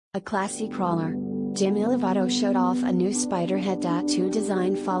A classy crawler. Demi Lovato showed off a new spider head tattoo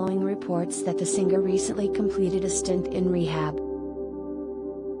design following reports that the singer recently completed a stint in rehab.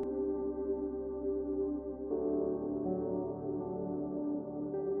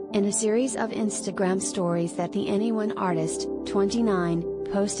 In a series of Instagram stories that the Anyone artist, 29,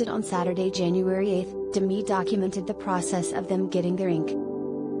 posted on Saturday, January 8, Demi documented the process of them getting their ink.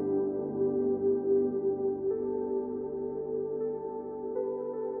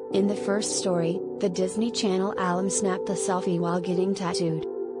 In the first story, the Disney Channel alum snapped a selfie while getting tattooed.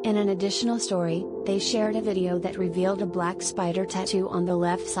 In an additional story, they shared a video that revealed a black spider tattoo on the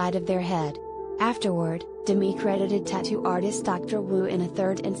left side of their head. Afterward, Demi credited tattoo artist Dr. Wu in a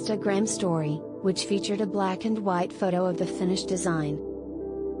third Instagram story, which featured a black and white photo of the finished design.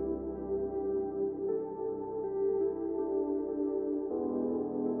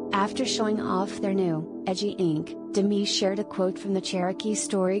 After showing off their new, edgy ink, Demi shared a quote from the Cherokee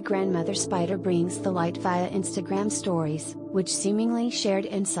story Grandmother Spider Brings the Light via Instagram stories, which seemingly shared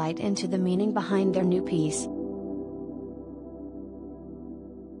insight into the meaning behind their new piece.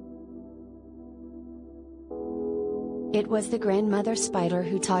 "It was the grandmother spider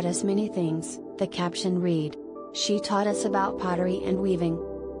who taught us many things," the caption read. "She taught us about pottery and weaving.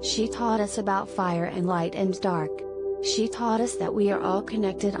 She taught us about fire and light and dark. She taught us that we are all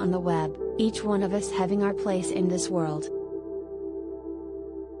connected on the web, each one of us having our place in this world."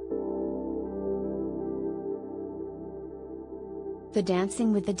 The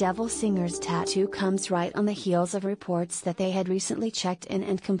Dancing with the Devil singer's tattoo comes right on the heels of reports that they had recently checked in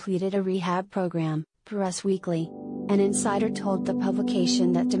and completed a rehab program, per Us Weekly. An insider told the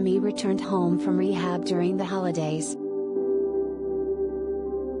publication that Demi returned home from rehab during the holidays.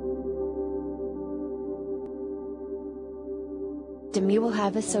 Demi will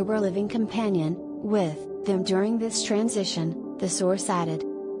have a sober living companion with them during this transition, the source added.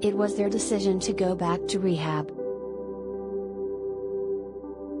 It was their decision to go back to rehab.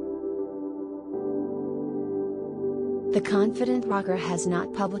 The confident rocker has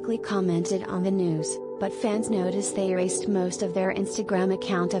not publicly commented on the news, but fans noticed they erased most of their Instagram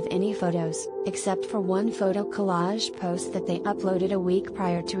account of any photos, except for one photo collage post that they uploaded a week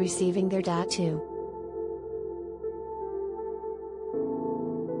prior to receiving their tattoo.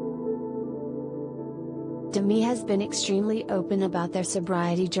 Demi has been extremely open about their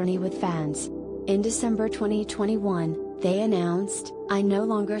sobriety journey with fans. In December 2021, they announced, "I no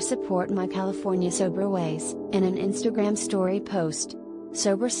longer support my California sober ways," in an Instagram story post.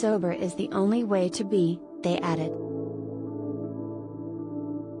 Sober is the only way to be," they added.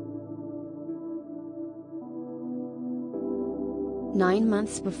 Nine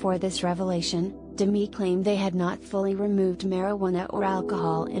months before this revelation, Demi claimed they had not fully removed marijuana or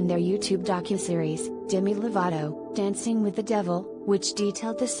alcohol in their YouTube docuseries, Demi Lovato, Dancing with the Devil, which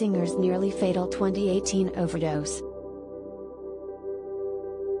detailed the singer's nearly fatal 2018 overdose.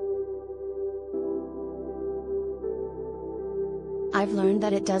 "I've learned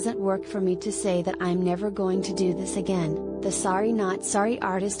that it doesn't work for me to say that I'm never going to do this again," the Sorry Not Sorry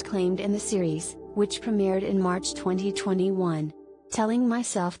artist claimed in the series, which premiered in March 2021. "Telling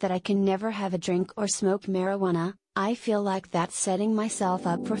myself that I can never have a drink or smoke marijuana, I feel like that's setting myself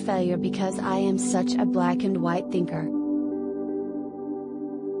up for failure because I am such a black and white thinker."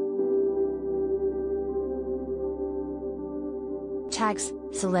 Tags: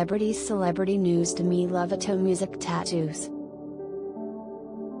 Celebrity News. Demi Lovato music tattoos.